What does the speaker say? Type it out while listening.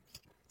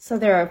So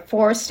there are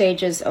 4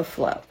 stages of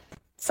flow,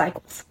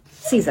 cycles,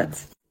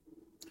 seasons.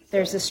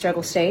 There's the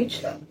struggle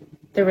stage,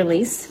 the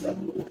release,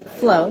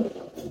 flow,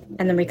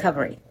 and the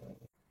recovery.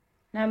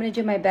 Now I'm going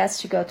to do my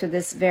best to go through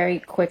this very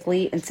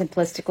quickly and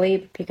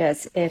simplistically,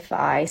 because if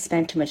I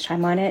spend too much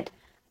time on it,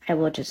 I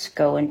will just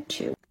go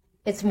into,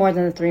 it's more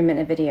than a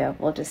 3-minute video,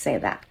 we'll just say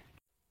that.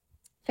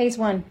 Phase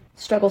 1,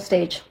 struggle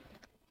stage.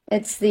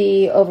 It's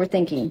the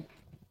overthinking.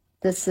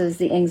 This is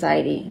the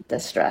anxiety, the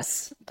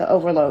stress, the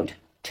overload,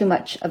 too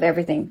much of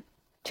everything,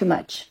 too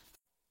much.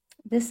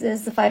 This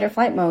is the fight or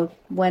flight mode,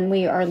 when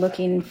we are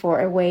looking for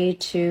a way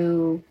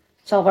to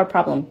solve our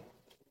problem.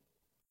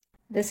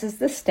 This is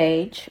the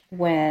stage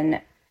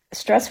when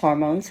stress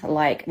hormones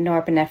like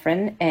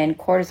norepinephrine and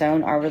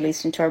cortisone are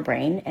released into our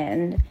brain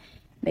and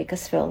make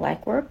us feel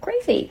like we're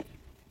crazy.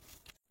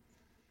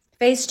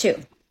 Phase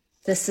 2,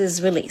 this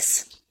is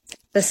release.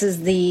 This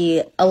is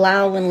the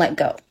allow and let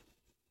go.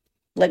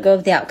 Let go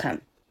of the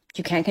outcome.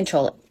 You can't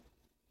control it.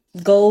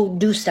 Go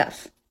do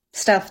stuff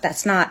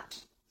that's not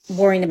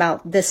worrying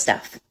about this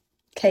stuff.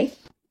 Okay?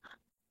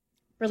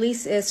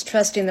 Release is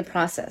trusting the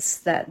process,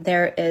 that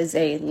there is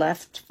a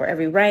left for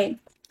every right.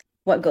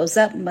 What goes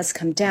up must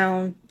come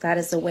down. That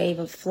is the wave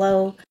of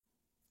flow.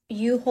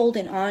 You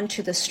holding on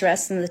to the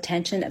stress and the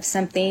tension of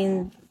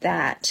something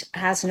that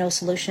has no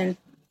solution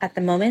at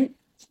the moment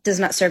does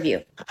not serve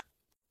you.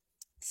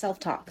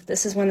 Self-talk.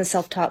 This is when the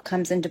self-talk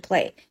comes into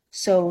play.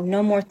 So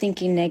no more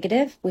thinking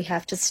negative. We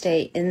have to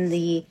stay in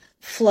the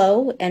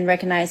flow and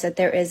recognize that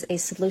there is a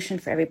solution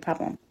for every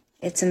problem.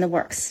 It's in the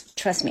works.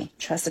 Trust me.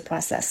 Trust the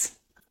process.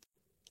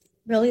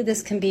 Really,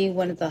 this can be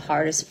one of the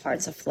hardest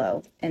parts of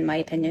flow, in my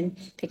opinion,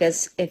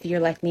 because if you're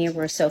like me,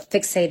 we're so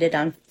fixated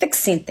on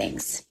fixing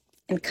things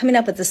and coming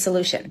up with a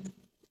solution.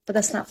 But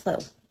that's not flow.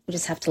 We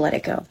just have to let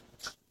it go.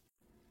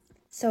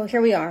 So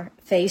here we are,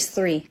 phase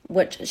 3,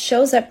 which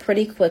shows up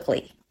pretty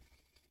quickly.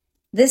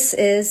 This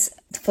is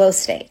the flow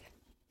state.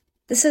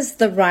 This is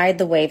the ride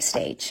the wave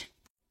stage.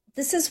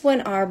 This is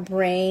when our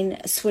brain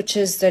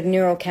switches the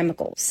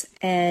neurochemicals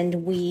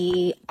and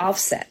we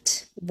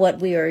offset what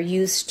we are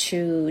used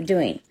to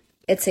doing.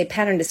 It's a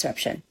pattern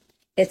disruption.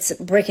 It's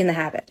breaking the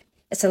habit.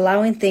 It's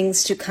allowing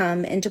things to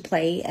come into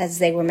play as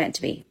they were meant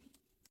to be.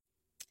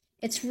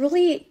 It's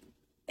really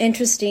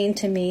interesting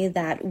to me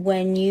that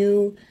when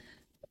you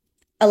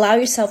allow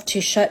yourself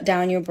to shut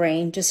down your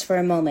brain just for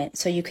a moment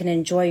so you can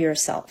enjoy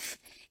yourself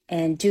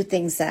and do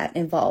things that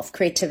involve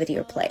creativity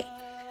or play,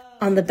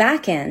 on the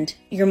back end,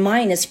 your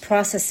mind is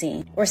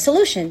processing or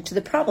solution to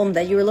the problem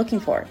that you were looking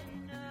for.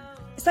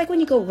 It's like when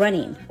you go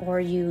running or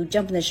you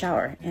jump in the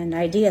shower and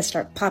ideas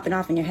start popping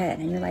off in your head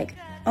and you're like,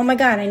 oh my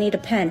God, I need a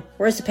pen.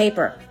 Where's the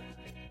paper?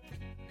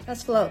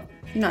 That's flow.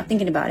 You're not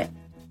thinking about it,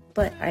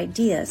 but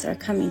ideas are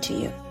coming to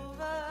you.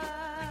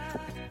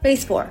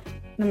 Phase 4.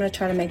 I'm going to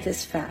try to make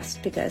this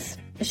fast because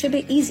it should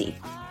be easy.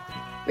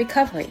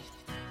 Recovery,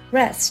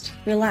 rest,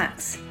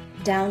 relax,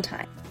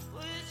 downtime.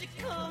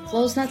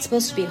 Flow is not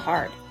supposed to be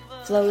hard.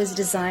 Flow is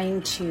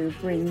designed to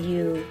bring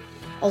you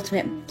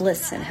ultimate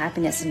bliss and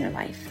happiness in your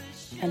life.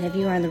 And if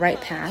you are on the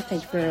right path,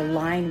 if you're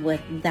aligned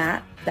with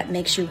that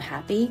makes you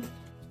happy,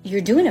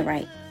 you're doing it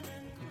right.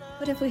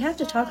 But if we have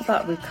to talk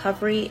about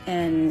recovery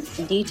in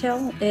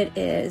detail, it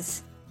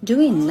is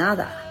doing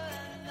nada.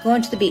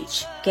 Going to the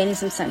beach, getting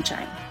some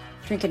sunshine,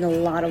 drinking a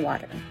lot of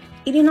water,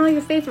 eating all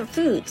your favorite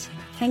foods,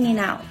 hanging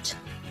out,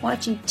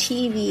 watching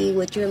TV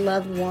with your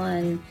loved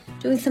one,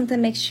 doing something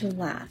that makes you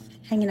laugh,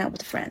 hanging out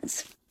with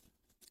friends.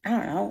 I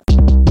don't know.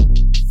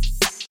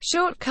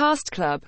 Shortcast Club.